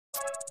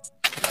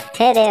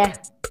Hey there,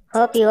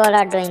 hope you all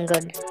are doing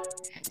good.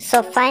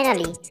 So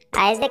finally,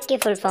 Isaac की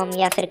full form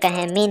या फिर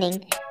कहें meaning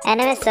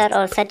NMS sir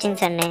और Sachin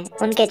sir ने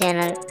उनके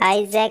चैनल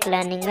आइजैक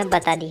लर्निंग में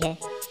बता दी है।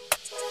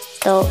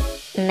 तो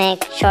मैं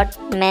एक शॉर्ट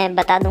में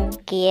बता दूं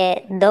कि ये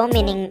दो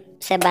मीनिंग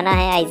से बना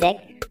है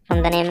Isaac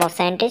from the name of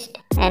scientist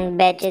and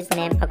batches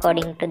name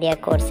according to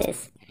their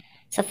courses.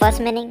 So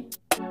first meaning,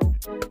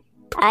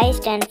 I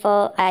stand for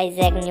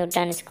Isaac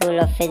Newton School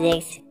of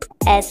Physics,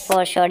 S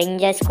for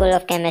Schrödinger School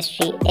of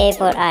Chemistry, A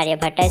for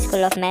Aryabhatta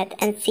School of Math,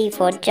 and C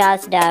for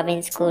Charles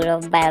Darwin School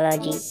of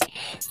Biology.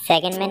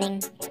 Second meaning,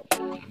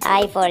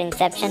 I for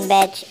Inception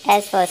Batch,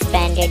 S for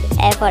Splendid,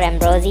 A for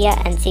Ambrosia,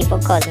 and C for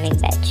Cosmic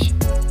Batch.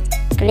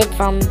 Clip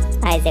from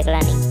Isaac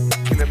Learning.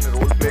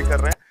 Role play कर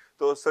रहे हैं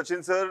तो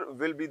Sachin sir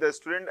will be the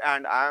student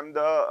and I am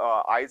the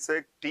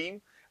Isaac team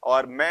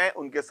और मैं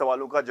उनके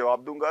सवालों का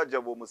जवाब दूंगा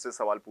जब वो मुझसे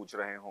सवाल पूछ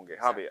रहे होंगे।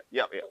 हाँ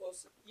भैया, तो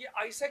ये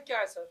आइजैक क्या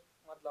है सर?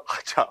 मतलब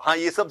अच्छा, हाँ,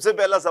 ये सबसे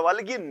पहला सवाल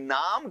है कि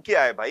नाम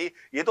क्या है भाई।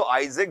 ये तो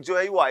आइजैक जो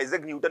है वो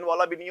आइजैक न्यूटन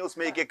वाला भी नहीं है,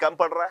 उसमें एक एक कम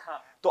पड़ रहा है।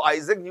 हाँ। तो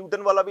आइजैक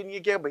न्यूटन वाला भी नहीं है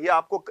कि भैया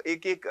आपको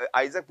एक एक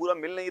आइजैक पूरा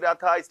मिल नहीं रहा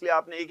था इसलिए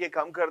आपने एक एक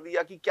कम कर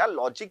दिया, कि क्या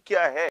लॉजिक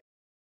क्या है।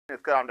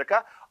 इसका नाम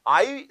रखा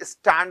आई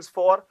stands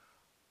for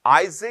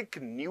Isaac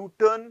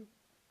Newton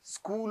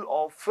school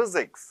of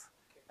physics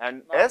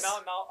and S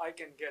now I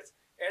can guess.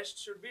 S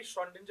should be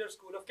Schrödinger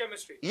School of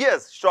Chemistry.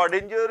 Yes,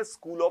 Schrödinger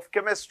School of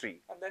Chemistry.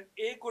 And then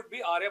A could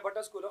be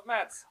Aryabhatta School of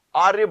Maths.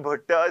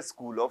 Aryabhatta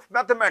School of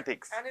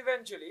Mathematics. And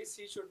eventually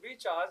C should be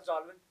Charles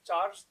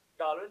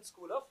Darwin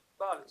School of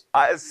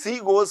Biology. C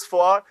goes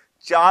for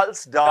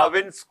Charles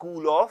Darwin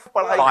school of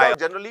पढ़ाई।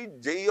 Generally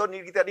JEE और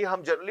NEET की तैयारी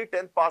हम generally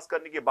 10th पास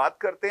करने की बात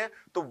करते हैं,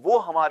 तो वो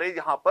हमारे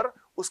यहाँ पर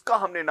उसका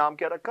हमने नाम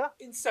क्या रखा?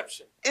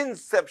 इंसेप्शन।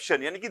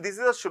 इंसेप्शन, यानी कि दिस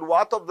इज द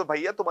शुरुआत ऑफ द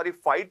भैया तुम्हारी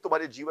फाइट,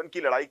 तुम्हारे जीवन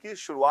की लड़ाई की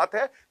शुरुआत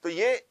है, तो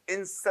ये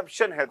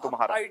इंसेप्शन है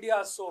तुम्हारा।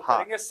 आइडिया शो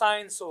करेंगे,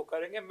 साइंस शो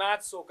करेंगे,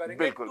 मैथ शो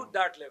करेंगे, टू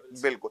दैट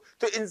लेवल। बिल्कुल।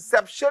 तो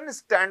Inception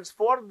stands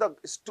for the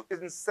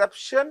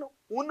Inception,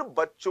 उन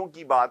बच्चों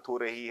की बात हो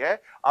रही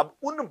है। अब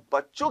उन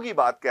बच्चों की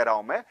बात कह रहा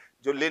हूं मैं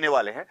जो लेने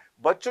वाले हैं,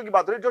 बच्चों की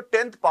बात हो रही है जो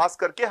 10th पास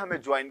करके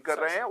हमें ज्वाइन कर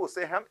रहे हैं,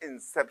 उसे हम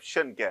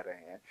इंसेप्शन कह रहे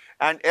हैं।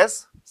 And S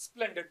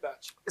splendid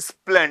batch.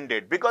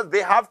 Splendid because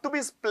they have to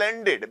be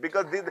splendid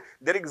because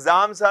their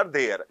exams are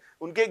there.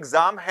 उनके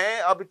एग्जाम हैं,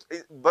 अब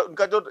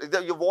उनका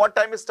जो वॉर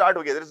टाइम स्टार्ट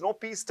हो गया, there is no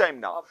peace time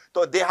now,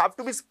 तो they have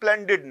to be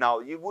splendid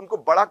now. ये उनको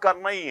बड़ा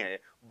करना ही है,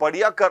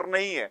 बढ़िया करना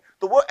ही है।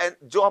 तो वो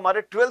जो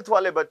हमारे 12th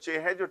वाले बच्चे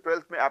हैं जो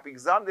 12th में आप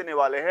एग्जाम देने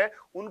वाले हैं,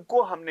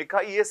 उनको हमने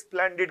कहा ये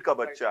स्प्लेंडेड का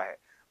बच्चा है।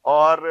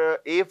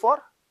 और ए फॉर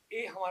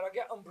ए हमारा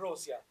क्या?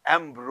 Ambrosia.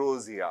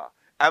 Ambrosia,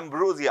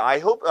 ambrosia. I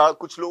hope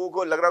कुछ लोगों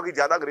को लग रहा हो कि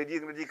ज्यादा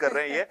अंग्रेजी कर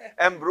रहे हैं।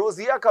 ये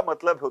एम्ब्रोसिया का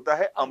मतलब होता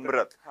है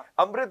अमृत।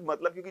 अमृत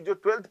मतलब क्योंकि जो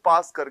 12th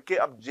पास करके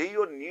अब जेई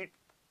और नीट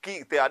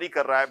की तैयारी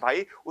कर रहा है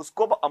भाई,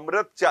 उसको अब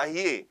अमृत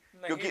चाहिए,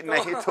 क्योंकि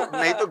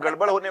नहीं तो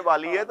गड़बड़ होने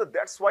वाली है। तो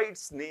that's why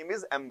it's name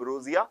is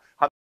ambrosia.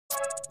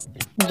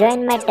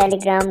 Join my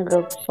Telegram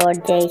group for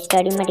JEE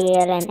study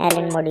material and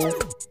LN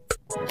modules.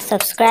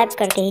 Subscribe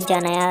करके ही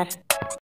जाना यार।